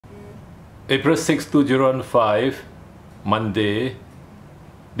April 6, 2015, Monday.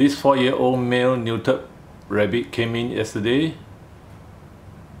 This 4-year-old male neutered rabbit came in yesterday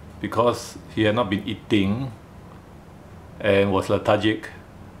because he had not been eating and was lethargic.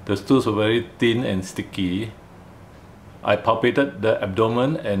 The stools were very thin and sticky. I palpated the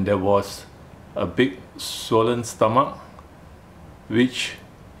abdomen and there was a big swollen stomach, which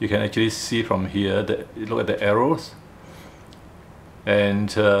you can actually see from here. Look at the arrows.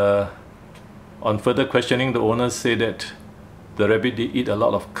 And on further questioning, the owners say that the rabbit did eat a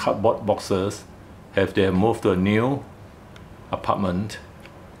lot of cardboard boxes as they have moved to a new apartment,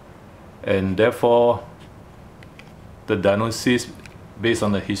 and therefore the diagnosis based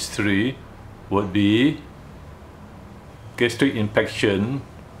on the history would be gastric impaction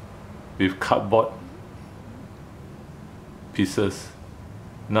with cardboard pieces.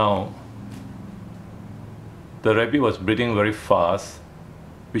 Now, the rabbit was breathing very fast,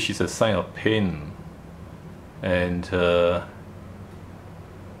 which is a sign of pain, and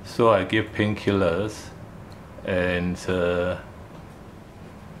so I gave painkillers, and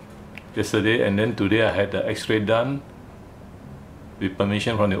yesterday and then today I had the x-ray done with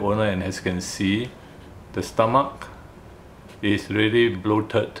permission from the owner, and as you can see, the stomach is really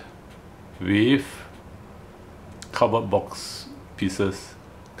bloated with cardboard pieces,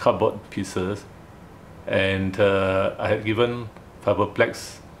 and I had given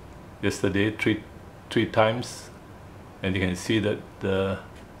Fiberplex yesterday three times, and you can see that the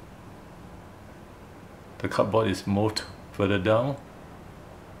cardboard is moved further down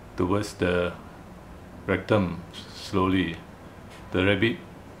towards the rectum slowly. The rabbit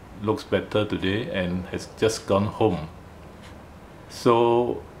looks better today and has just gone home.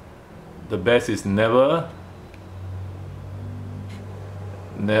 So the best is never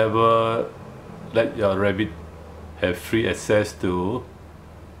let your rabbit have free access to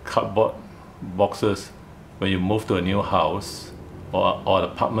cardboard boxes when you move to a new house or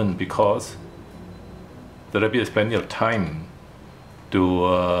apartment, because the rabbit has plenty of time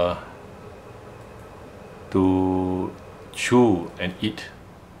to chew and eat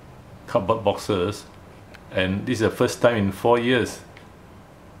cardboard boxes, and this is the first time in 4 years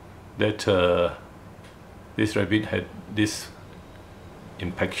that this rabbit had this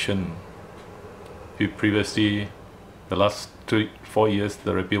impaction. Previously, the last 3-4 years,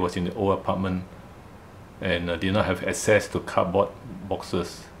 the rabbit was in the old apartment and did not have access to cardboard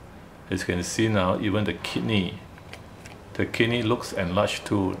boxes. As you can see now, even the kidney looks enlarged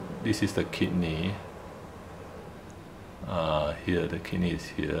too. This is the kidney. Here, the kidney is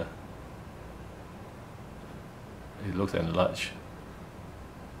here. It looks enlarged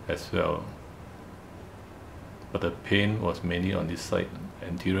as well. But the pain was mainly on this side,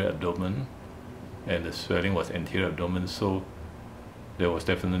 anterior abdomen, and the swelling was anterior abdomen, so there was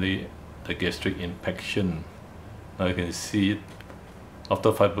definitely the gastric impaction. Now you can see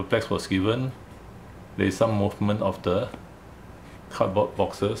after Fiberplex was given, there is some movement of the cardboard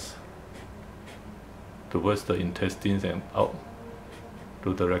boxes towards the intestines and out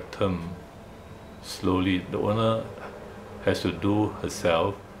to the rectum slowly. The owner has to do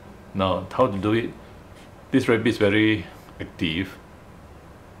herself. Now, how to do it? This rabbit is very active,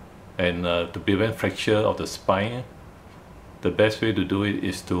 and to prevent fracture of the spine, the best way to do it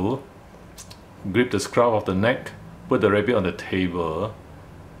is to grip the scruff of the neck, put the rabbit on the table,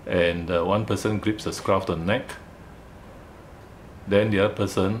 and one person grips the scruff of the neck, then the other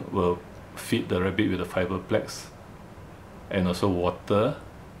person will feed the rabbit with the Fiberplex and also water,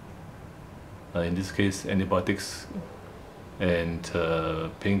 in this case antibiotics and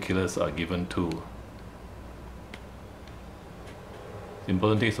painkillers are given too. The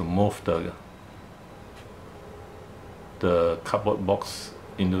important thing is to move the cardboard box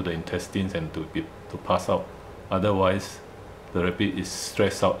into the intestines and to pass out. Otherwise, the rabbit is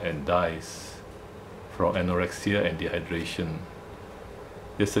stressed out and dies from anorexia and dehydration.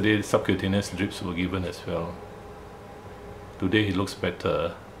 Yesterday, subcutaneous drips were given as well. Today he looks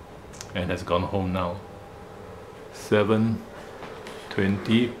better and has gone home now.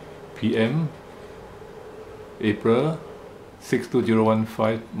 7:20 p.m. April 6,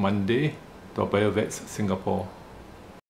 2015, Monday, Toa Payoh Vets, Singapore.